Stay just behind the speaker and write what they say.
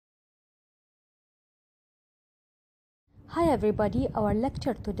Hi everybody, our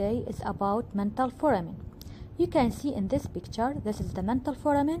lecture today is about mental foramen. You can see in this picture, this is the mental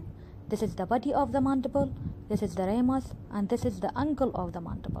foramen, this is the body of the mandible, this is the ramus, and this is the angle of the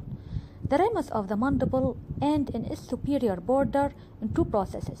mandible. The ramus of the mandible ends in its superior border in two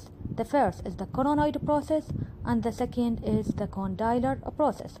processes. The first is the coronoid process and the second is the condylar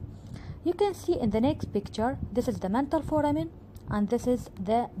process. You can see in the next picture, this is the mental foramen and this is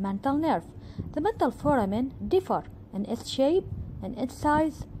the mental nerve. The mental foramen differ in its shape, in its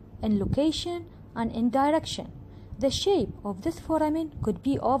size, in location, and in direction. The shape of this foramen could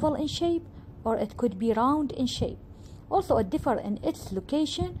be oval in shape or it could be round in shape. Also, it differs in its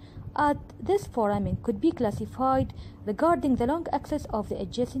location, as this foramen could be classified regarding the long axis of the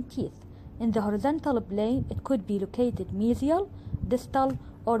adjacent teeth. In the horizontal plane, it could be located mesial, distal,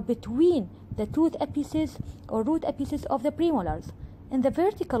 or between the tooth apices or root apices of the premolars. In the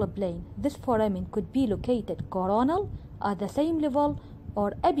vertical plane, this foramen could be located coronal at the same level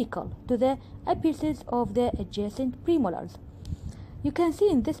or apical to the apices of the adjacent premolars. You can see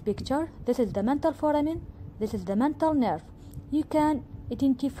in this picture, this is the mental foramen, this is the mental nerve. You can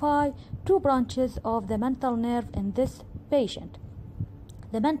identify two branches of the mental nerve in this patient.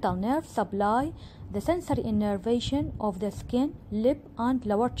 The mental nerve supply the sensory innervation of the skin, lip, and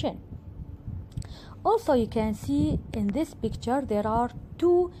lower chin. Also, you can see in this picture there are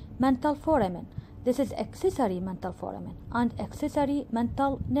two mental foramen. This is accessory mental foramen and accessory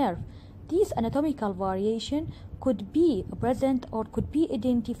mental nerve. These anatomical variation could be present or could be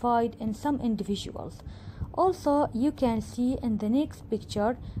identified in some individuals. Also, you can see in the next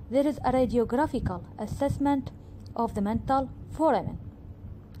picture there is a radiographical assessment of the mental foramen.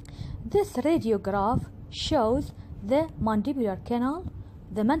 This radiograph shows the mandibular canal,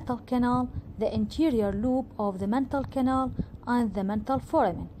 the mental canal, the interior loop of the mental canal, and the mental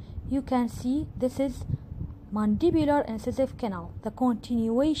foramen. You can see this is mandibular incisive canal. The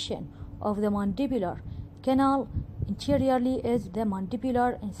continuation of the mandibular canal interiorly is the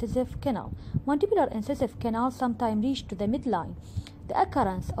mandibular incisive canal. Mandibular incisive canal sometimes reach to the midline. The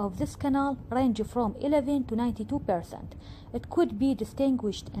occurrence of this canal range from 11 to 92%. It could be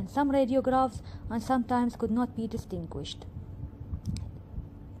distinguished in some radiographs and sometimes could not be distinguished.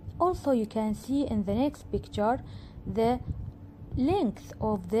 Also, you can see in the next picture the length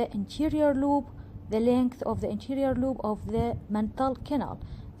of the interior loop, the length of the interior loop of the mental canal.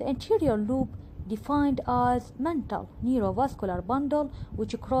 The interior loop defined as mental neurovascular bundle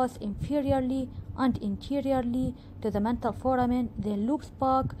which cross inferiorly and interiorly to the mental foramen, then loops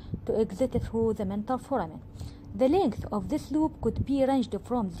back to exit through the mental foramen. The length of this loop could be ranged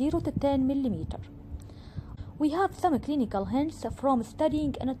from 0 to 10 millimeter. We have some clinical hints from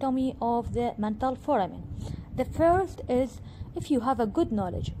studying anatomy of the mental foramen. The first is, if you have a good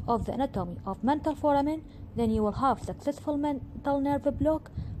knowledge of the anatomy of mental foramen, then you will have successful mental nerve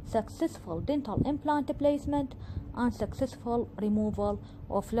block, successful dental implant placement, and successful removal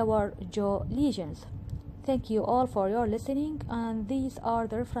of lower jaw lesions. Thank you all for your listening, and these are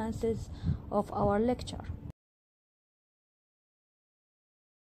the references of our lecture.